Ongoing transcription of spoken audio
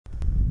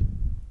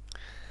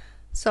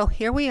So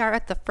here we are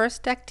at the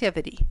first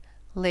activity.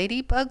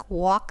 Ladybug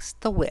walks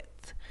the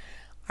width.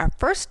 Our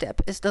first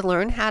step is to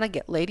learn how to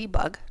get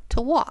Ladybug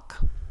to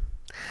walk.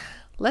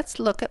 Let's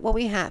look at what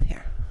we have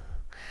here.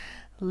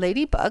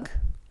 Ladybug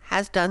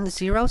has done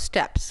 0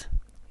 steps.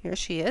 Here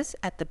she is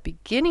at the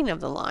beginning of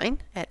the line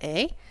at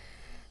A.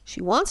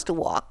 She wants to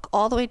walk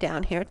all the way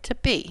down here to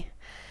B.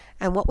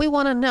 And what we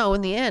want to know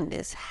in the end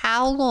is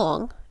how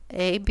long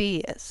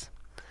AB is.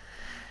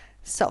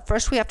 So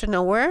first we have to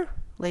know where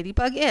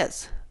Ladybug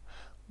is.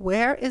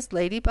 Where is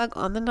Ladybug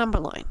on the number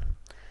line?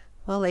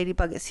 Well,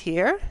 Ladybug is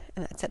here,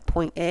 and that's at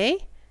point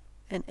A,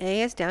 and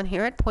A is down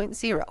here at point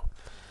 0.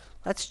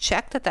 Let's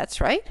check that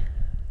that's right.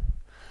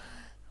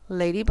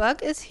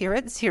 Ladybug is here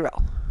at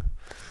 0.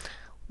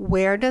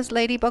 Where does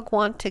Ladybug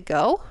want to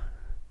go?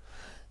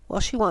 Well,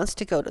 she wants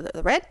to go to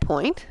the red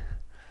point,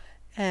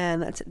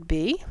 and that's at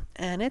B,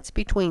 and it's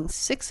between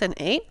 6 and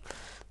 8,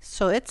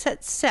 so it's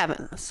at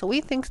 7. So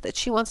we think that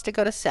she wants to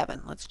go to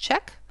 7. Let's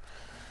check.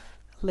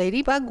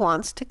 Ladybug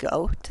wants to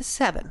go to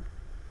 7.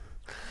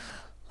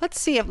 Let's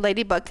see if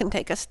Ladybug can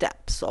take a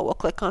step. So we'll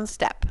click on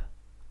step.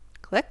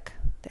 Click.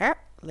 There.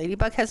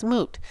 Ladybug has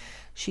moved.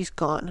 She's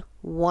gone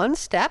 1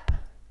 step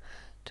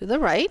to the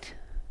right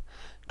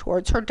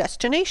towards her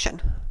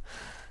destination.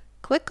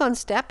 Click on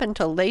step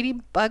until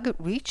Ladybug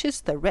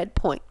reaches the red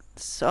point.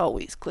 So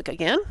we click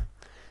again.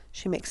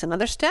 She makes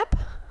another step,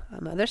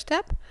 another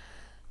step,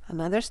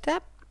 another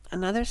step,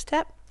 another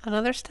step,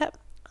 another step,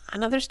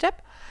 another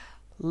step.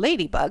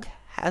 Ladybug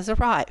has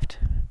arrived.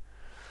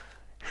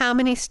 How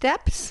many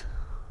steps?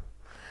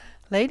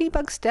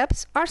 Ladybug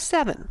steps are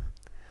 7.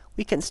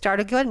 We can start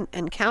again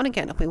and count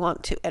again if we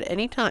want to at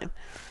any time.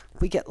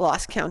 If we get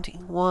lost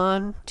counting.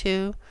 1,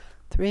 2,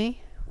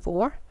 3,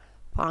 4,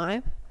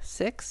 5,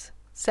 6,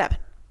 7.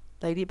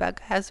 Ladybug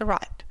has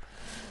arrived.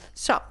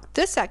 So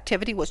this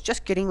activity was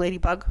just getting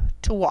Ladybug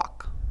to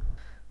walk.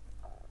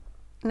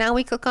 Now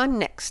we click on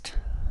next.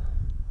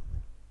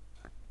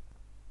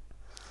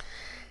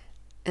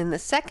 In the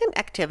second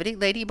activity,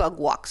 Ladybug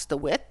walks the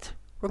width.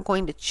 We're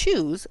going to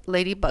choose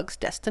Ladybug's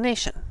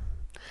destination.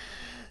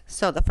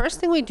 So the first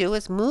thing we do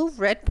is move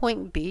red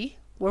point B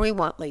where we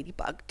want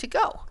Ladybug to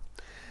go.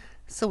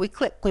 So we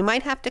click. We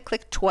might have to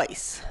click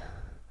twice.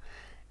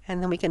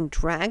 And then we can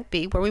drag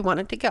B where we want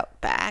it to go,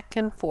 back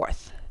and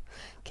forth.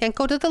 Can't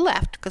go to the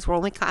left because we're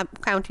only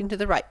counting to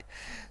the right.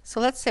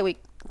 So let's say we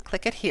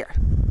click it here.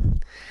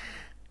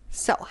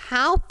 So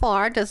how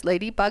far does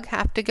Ladybug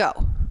have to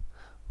go?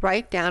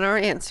 Write down our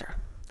answer.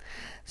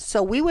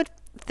 So we would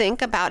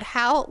think about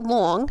how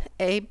long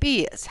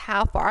AB is,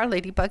 how far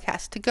Ladybug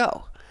has to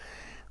go.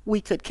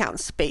 We could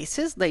count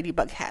spaces.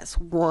 Ladybug has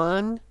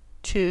 1,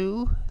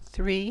 2,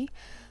 3,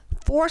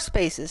 4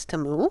 spaces to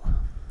move.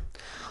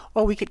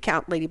 Or we could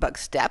count Ladybug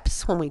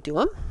steps when we do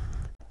them.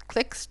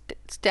 Click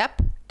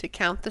step to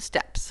count the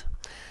steps.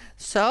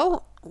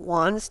 So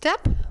 1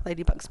 step,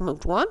 Ladybug's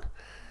moved 1.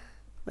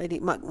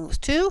 Ladybug moves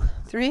 2,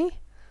 3,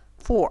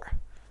 4.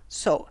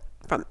 So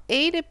from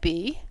A to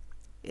B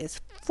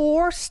is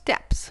 4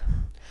 steps.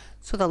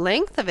 So the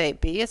length of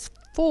AB is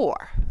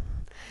 4.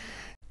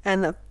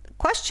 And the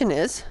question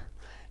is,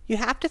 you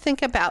have to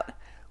think about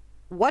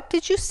what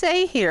did you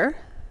say here,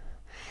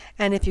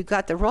 and if you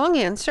got the wrong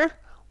answer,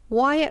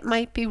 why it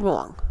might be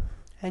wrong.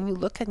 And you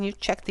look and you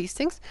check these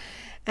things,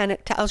 and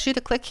it tells you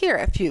to click here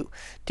if you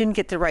didn't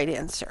get the right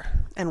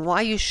answer, and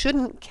why you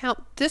shouldn't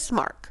count this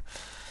mark.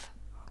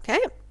 Okay,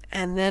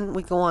 and then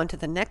we go on to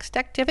the next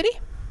activity,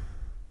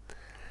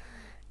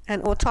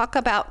 and we'll talk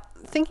about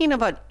thinking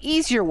of an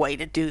easier way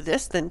to do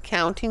this than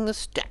counting the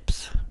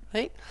steps,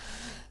 right?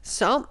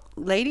 So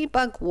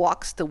Ladybug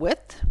walks the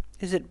width.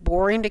 Is it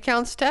boring to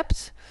count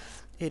steps?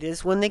 It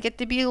is when they get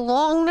to be a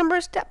long number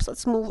of steps.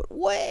 Let's move it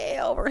way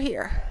over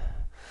here.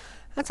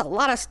 That's a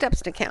lot of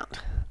steps to count.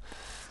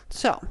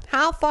 So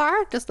how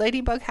far does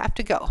Ladybug have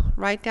to go?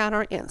 Write down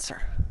our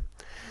answer.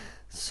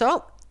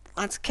 So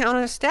let's count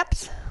our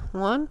steps.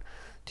 1,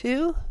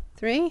 2,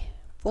 3,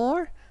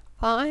 4,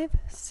 5,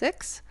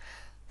 6,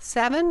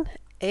 7,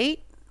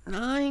 8,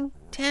 9,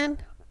 10,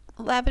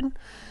 11,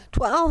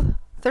 12,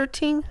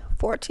 13,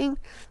 14,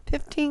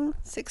 15,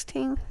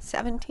 16,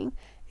 17,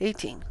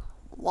 18.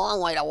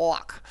 Long way to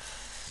walk.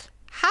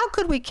 How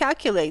could we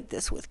calculate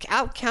this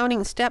without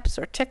counting steps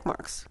or tick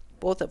marks,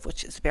 both of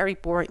which is very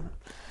boring?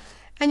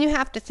 And you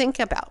have to think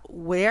about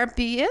where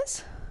B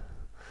is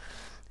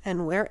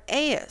and where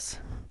A is.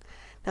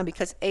 Now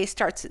because A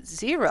starts at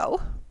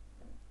 0,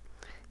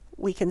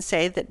 we can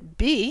say that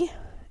B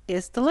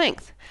is the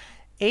length.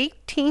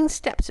 18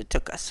 steps it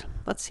took us.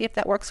 Let's see if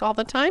that works all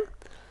the time.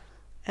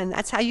 And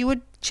that's how you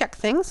would check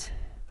things.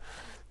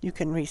 You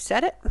can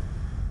reset it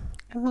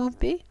and move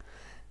B.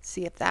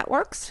 See if that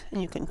works.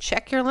 And you can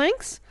check your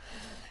lengths.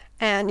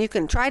 And you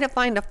can try to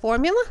find a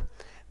formula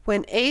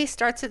when A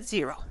starts at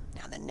 0.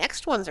 Now the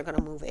next ones are going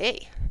to move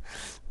A.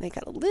 Make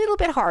it a little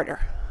bit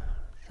harder.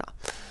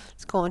 So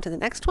let's go on to the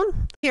next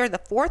one. Here the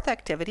fourth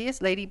activity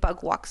is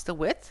Ladybug walks the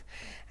width.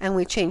 And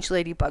we change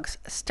Ladybug's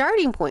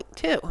starting point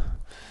too.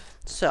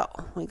 So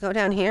we go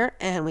down here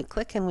and we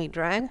click and we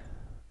drag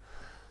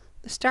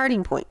the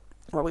starting point.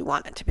 where we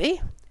want it to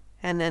be,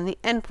 and then the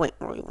end point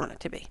where we want it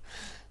to be.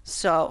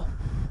 So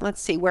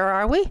let's see, where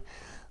are we?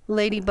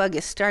 Ladybug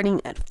is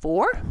starting at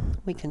 4.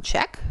 We can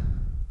check.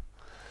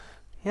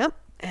 Yep.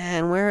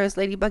 And where is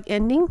Ladybug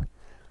ending?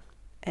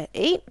 At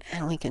 8,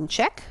 and we can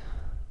check.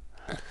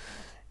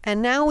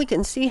 And now we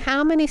can see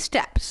how many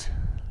steps.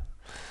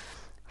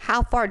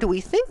 How far do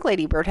we think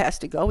Ladybird has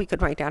to go? We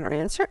could write down our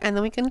answer, and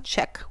then we can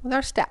check with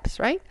our steps,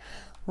 right?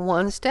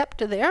 1 step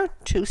to there,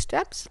 2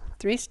 steps,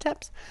 3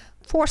 steps,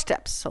 4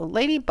 steps. So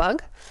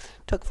Ladybug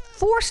took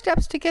 4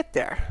 steps to get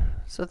there.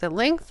 So the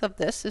length of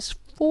this is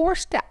 4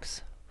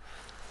 steps.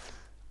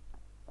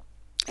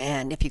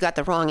 And if you got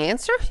the wrong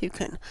answer, you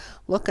can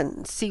look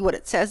and see what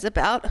it says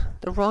about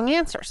the wrong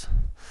answers.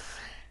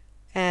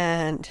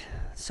 And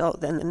so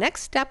then the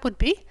next step would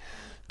be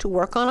to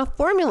work on a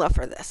formula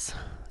for this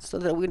so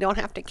that we don't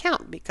have to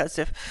count, because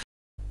if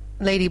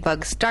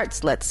Ladybug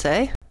starts, let's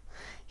say,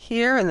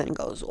 here and then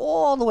goes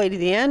all the way to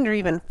the end or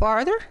even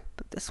farther,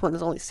 but this one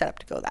is only set up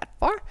to go that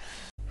far,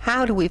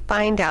 how do we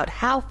find out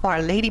how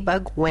far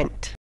Ladybug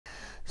went?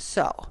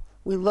 So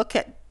we look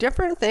at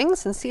different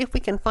things and see if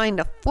we can find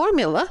a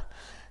formula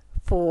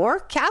for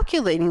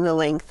calculating the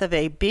length of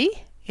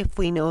AB if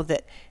we know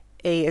that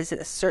A is at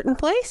a certain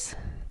place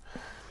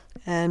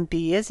and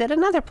B is at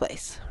another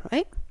place,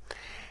 right?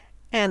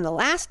 And the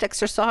last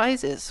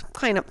exercise is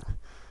kind of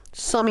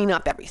summing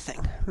up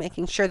everything,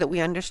 making sure that we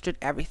understood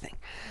everything.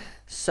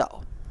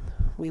 So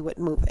we would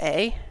move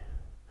A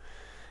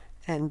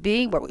and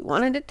B where we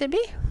wanted it to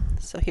be.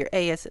 So here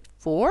A is at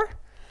 4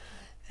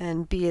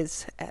 and B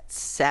is at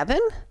 7.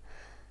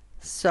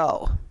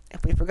 So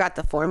if we forgot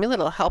the formula,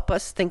 it'll help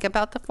us think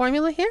about the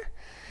formula here.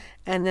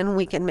 And then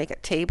we can make a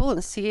table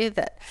and see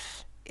that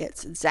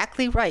it's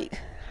exactly right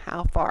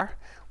how far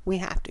we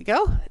have to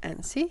go,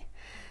 and see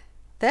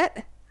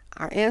that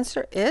our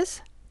answer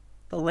is,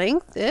 the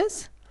length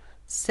is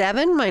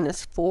 7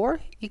 minus 4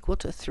 equal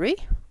to 3.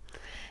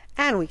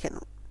 And we can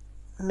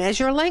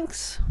measure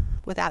lengths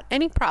without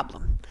any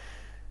problem.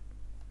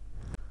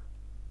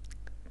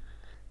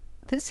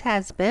 This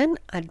has been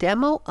a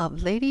demo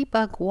of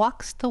Ladybug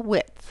Walks the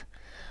Width,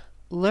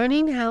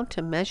 learning how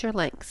to measure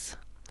lengths.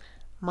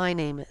 My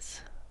name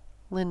is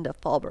Linda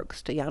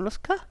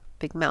Fahlberg-Stojanovska,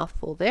 big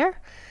mouthful there.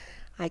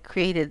 I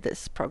created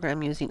this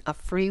program using a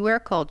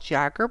freeware called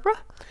Jargebra.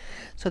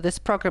 So this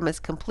program is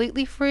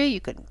completely free.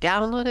 You can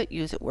download it,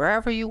 use it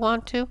wherever you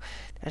want to.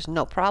 There's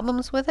no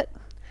problems with it.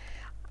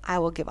 I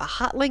will give a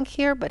hot link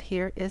here, but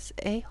here is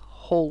a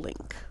whole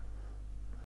link.